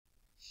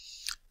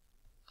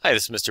Hi,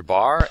 this is Mr.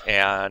 Barre,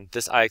 and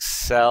this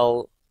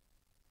IXL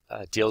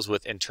deals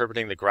with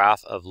interpreting the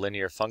graph of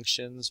linear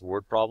functions,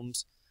 word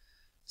problems.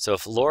 So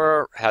if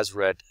Laura has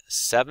read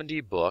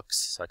 70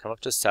 books, so I come up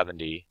to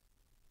 70,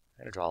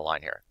 I'm going to draw a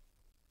line here.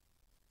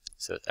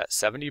 So at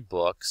 70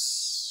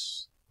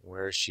 books,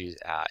 where is she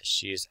at?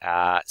 She's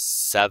at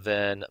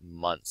 7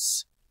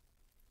 months.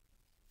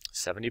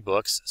 70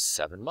 books,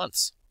 7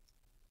 months.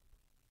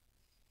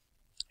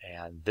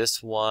 And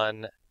this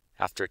one,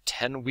 after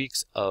 10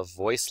 weeks of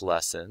voice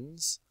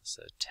lessons,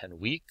 so 10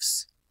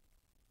 weeks,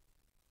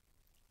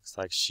 looks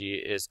like she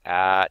is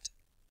at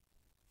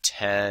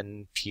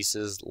 10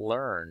 pieces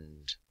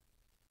learned.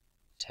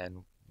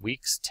 10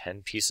 weeks,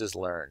 10 pieces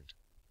learned.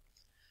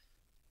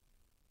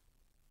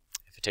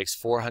 If it takes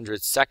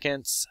 400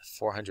 seconds,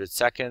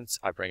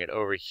 I bring it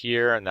over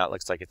here, and that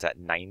looks like it's at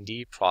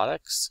 90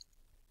 products.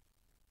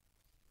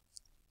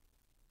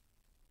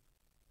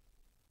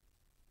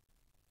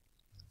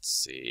 Let's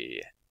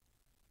see.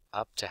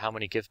 Up to how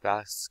many gift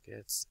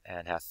baskets,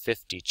 and have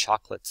 50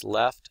 chocolates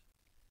left.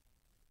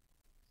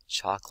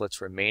 Chocolates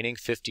remaining,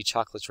 50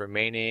 chocolates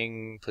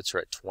remaining, puts her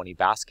at 20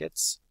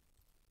 baskets.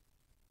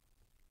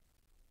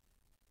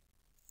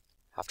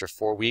 After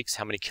 4 weeks,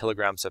 how many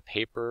kilograms of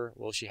paper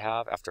will she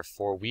have? After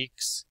 4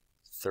 weeks,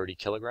 30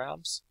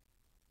 kilograms.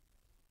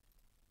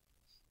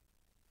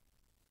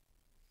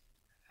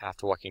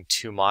 After walking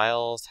 2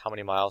 miles, how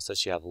many miles does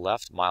she have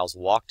left? Miles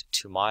walked,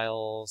 2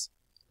 miles,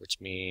 which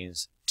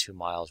means 2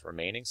 miles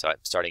remaining. So I'm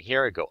starting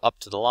here, I go up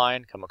to the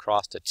line, come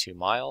across to 2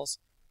 miles.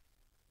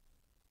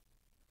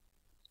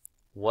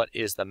 What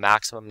is the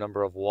maximum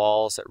number of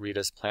walls that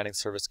Rita's planning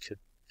service could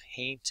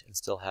paint and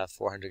still have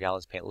 400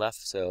 gallons of paint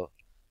left? So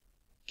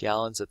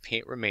gallons of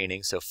paint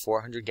remaining, so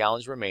 400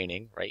 gallons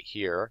remaining right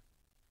here,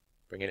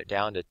 bringing it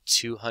down to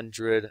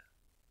 200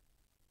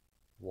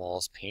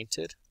 walls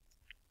painted.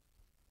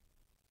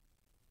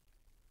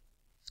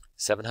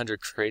 700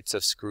 crates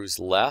of screws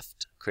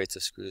left.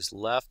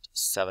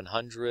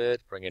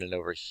 700, bringing it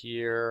over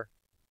here,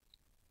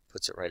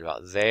 puts it right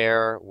about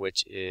there,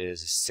 which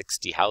is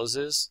 60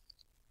 houses.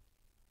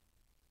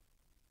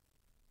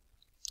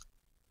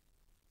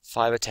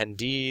 5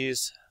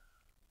 attendees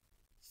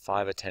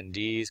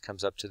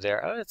comes up to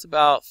there. Oh, it's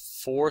about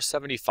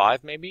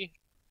 475 maybe,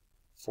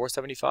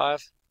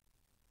 475.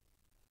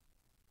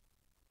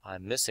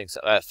 I'm missing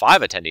 5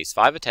 attendees.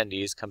 5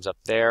 attendees comes up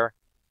there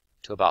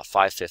to about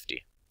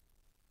 550.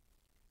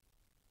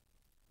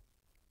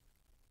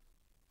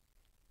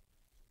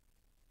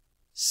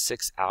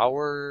 Six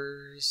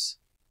hours,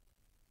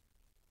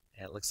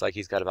 and it looks like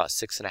he's got about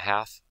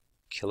 6.5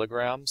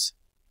 kilograms.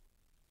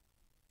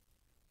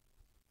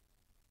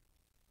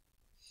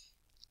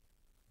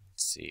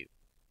 Let's see,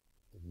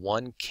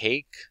 1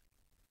 cake,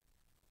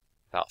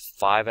 about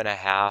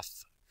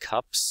 5.5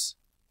 cups.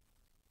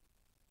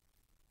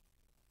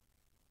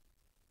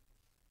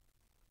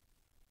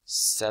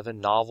 7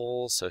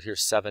 novels, so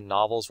here's 7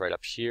 novels right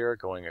up here,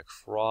 going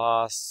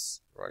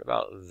across right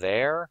about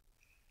there.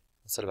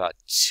 That's at about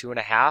 2.5.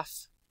 I'm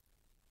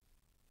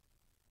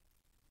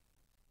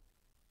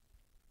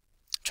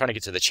trying to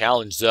get to the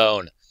challenge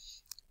zone.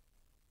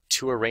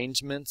 2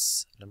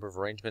 arrangements, number of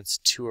arrangements,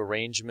 2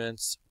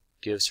 arrangements,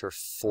 gives her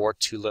 4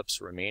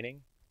 tulips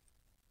remaining.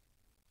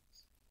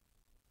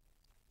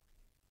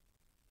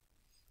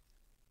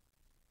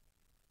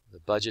 The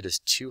budget is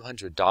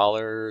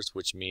 $200,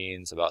 which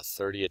means about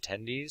 30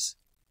 attendees.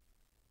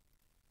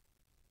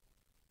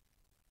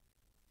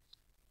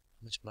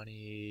 How much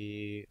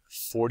money?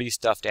 40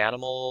 stuffed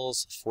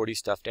animals. 40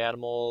 stuffed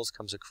animals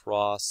comes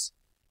across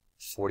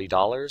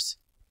 $40.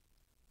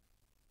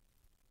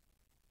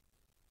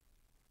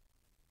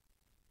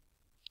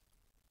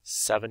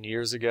 Seven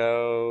years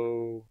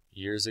ago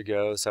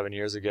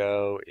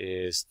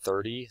is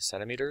 30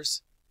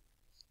 centimeters.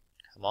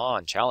 Come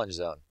on, challenge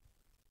zone.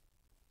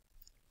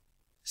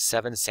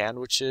 7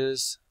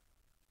 sandwiches.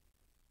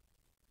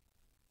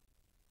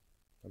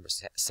 Number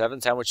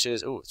 7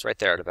 sandwiches. Ooh, it's right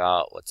there at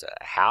about, what's it,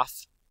 a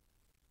half?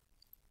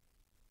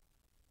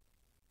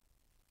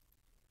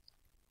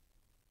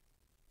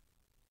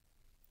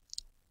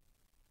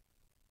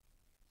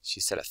 She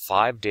said it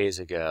 5 days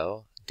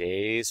ago.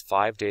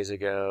 5 days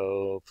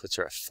ago, puts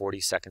her at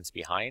 40 seconds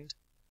behind.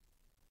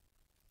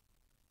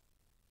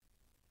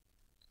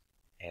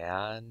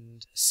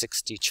 And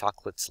 60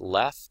 chocolates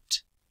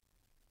left,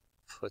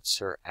 puts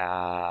her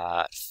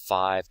at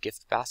 5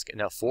 gift baskets.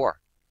 No,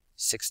 4.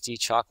 60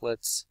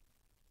 chocolates,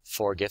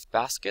 4 gift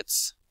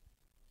baskets.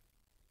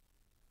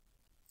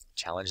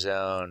 Challenge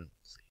zone,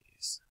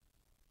 please.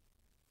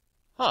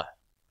 Huh.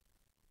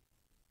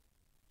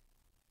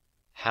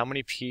 How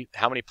many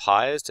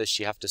pies does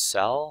she have to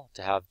sell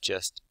to have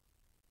just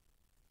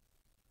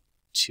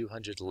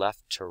 200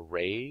 left to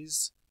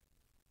raise?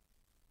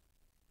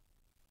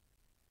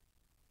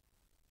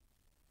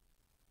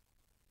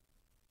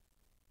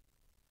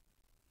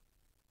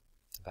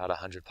 About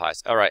 100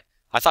 pies. All right.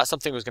 I thought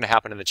something was going to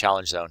happen in the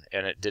challenge zone,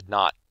 and it did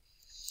not.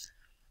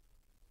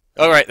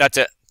 All right, that's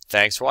it.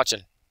 Thanks for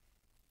watching.